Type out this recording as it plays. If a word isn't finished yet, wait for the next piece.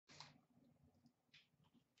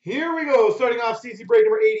Here we go. Starting off CC break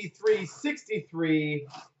number 8363.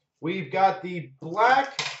 We've got the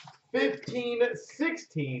black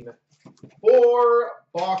 1516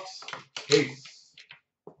 4-box case.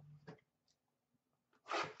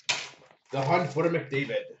 The hunt for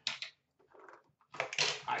McDavid.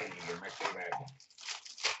 I need your McDavid.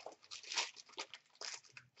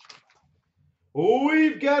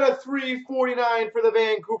 We've got a 349 for the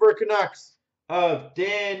Vancouver Canucks of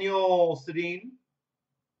Daniel Sedin.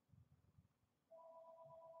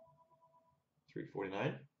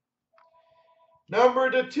 349. Number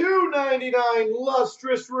to 299,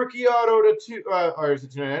 lustrous rookie auto to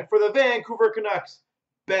 299 for the Vancouver Canucks,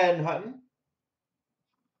 Ben Hutton.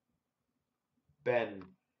 Ben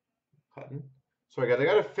Hutton. Sorry guys, I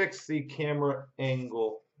gotta fix the camera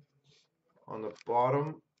angle on the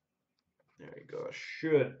bottom. There we go.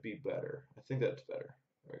 Should be better. I think that's better.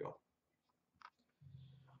 There we go.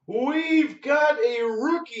 We've got a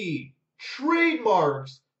rookie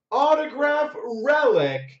trademarks autograph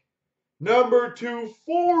relic. Number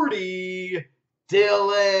 240,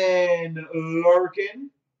 Dylan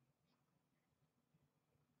Larkin.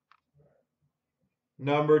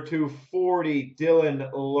 Number 240, Dylan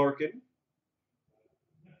Larkin.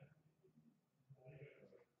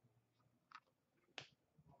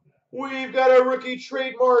 We've got a rookie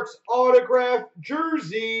trademarks autograph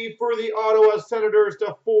jersey for the Ottawa Senators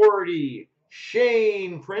to 40,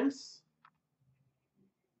 Shane Prince.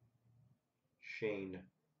 Shane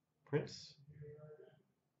Prince.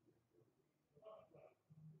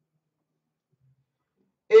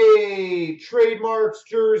 A trademarks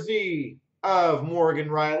jersey of Morgan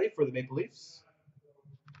Riley for the Maple Leafs.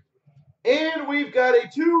 And we've got a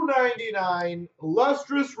 299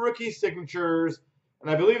 lustrous rookie signatures, and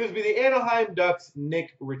I believe this will be the Anaheim Ducks,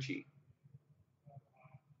 Nick Ritchie.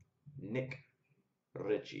 Nick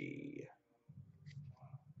Ritchie.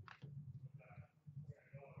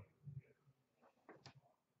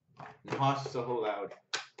 Not so loud.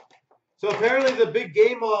 So apparently the big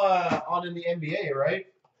game on in the NBA, right?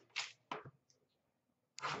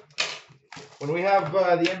 When we have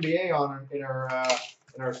the NBA on in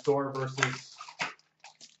our store versus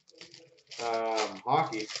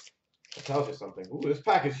hockey, that tells you something. Ooh, this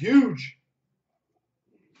pack is huge.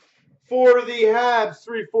 For the Habs,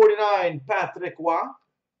 349, Patrick Roy.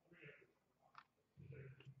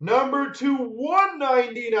 Number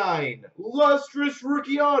 2/199, lustrous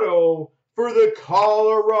rookie auto for the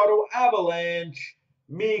Colorado Avalanche,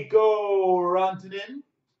 Mikko Rantanen.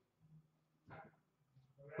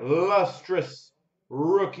 Lustrous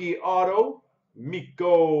rookie auto,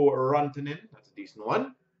 Mikko Rantanen. That's a decent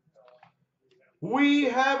one. We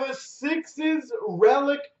have a Sixes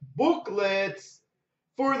relic booklets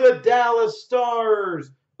for the Dallas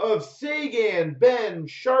Stars of Sagan, Ben,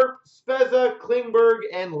 Sharp, Spezza, Klingberg,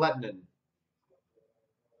 and Lettinen.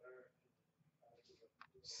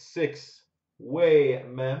 6-way,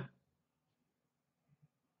 man.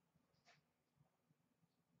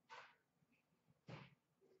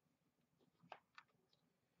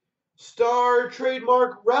 Star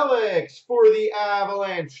trademark relics for the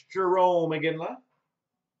Avalanche, Jerome Iginla.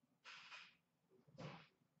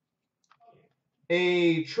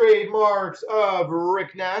 A trademarks of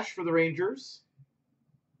Rick Nash for the Rangers.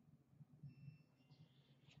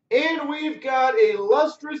 And we've got a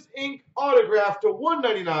lustrous ink autograph to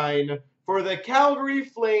 199 for the Calgary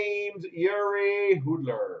Flames, Yuri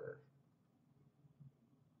Hudler.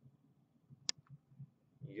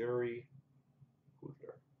 Yuri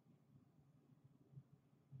Hudler.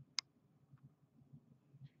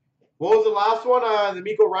 What was the last one? The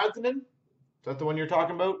Mikko Rantanen? Is that the one you're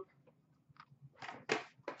talking about?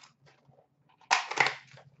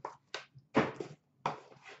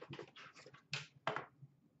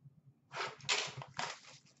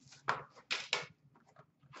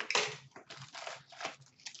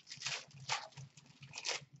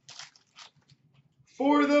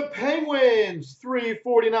 For the Penguins,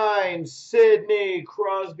 349, Sidney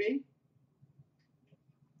Crosby.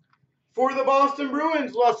 For the Boston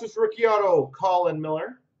Bruins, lustrous rookie auto, Colin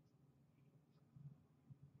Miller.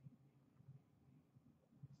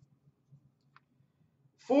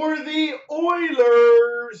 For the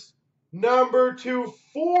Oilers, number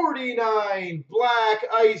 249, black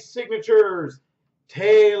ice signatures,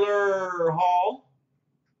 Taylor Hall.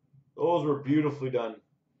 Those were beautifully done.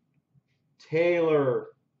 Taylor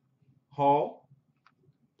Hall,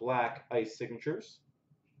 black ice signatures.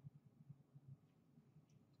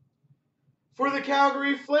 For the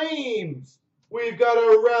Calgary Flames, we've got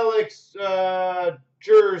a relics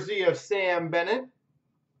jersey of Sam Bennett.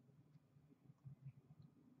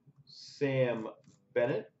 Sam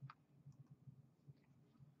Bennett.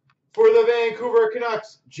 For the Vancouver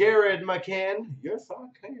Canucks, Jared McCann. Yes, I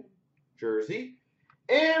can. Jersey.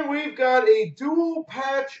 And we've got a dual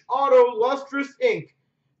patch auto lustrous ink,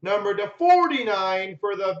 number to 49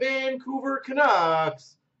 for the Vancouver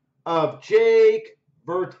Canucks of Jake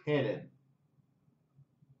Virtanen.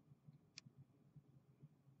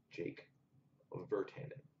 Jake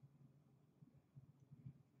Virtanen.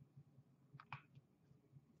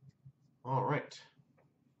 All right.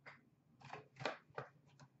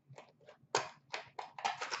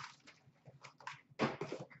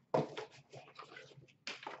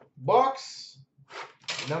 Box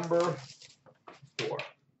number 4.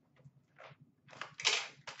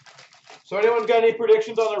 So anyone got any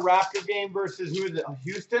predictions on the Raptor game versus who is it?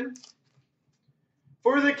 Houston?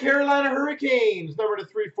 For the Carolina Hurricanes, number to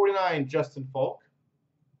 349, Justin Falk.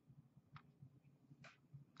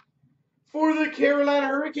 For the Carolina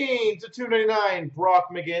Hurricanes, to 299, Brock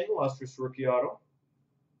McGinn, lustrous rookie auto.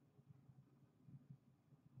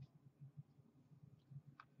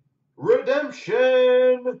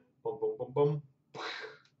 Redemption. Boom, boom, boom, boom.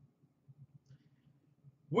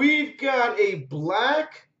 We've got a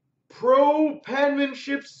black Pro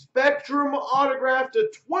Penmanship Spectrum autograph to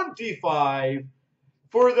 25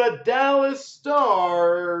 for the Dallas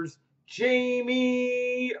Stars,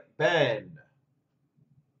 Jamie Benn.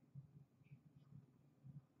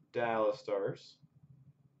 Dallas Stars.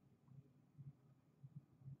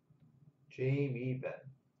 Jamie Benn.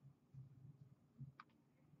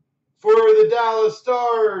 For the Dallas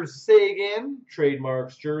Stars, Sagan,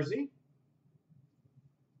 trademarks jersey.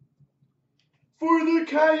 For the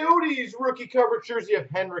Coyotes, rookie coverage jersey of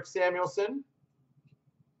Henrik Samuelsson.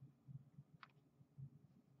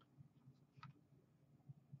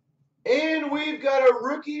 And we've got a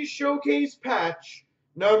rookie showcase patch,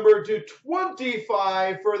 number to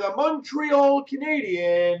 25 for the Montreal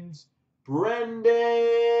Canadiens,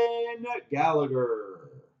 Brendan Gallagher.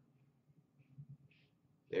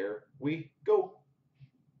 There we go.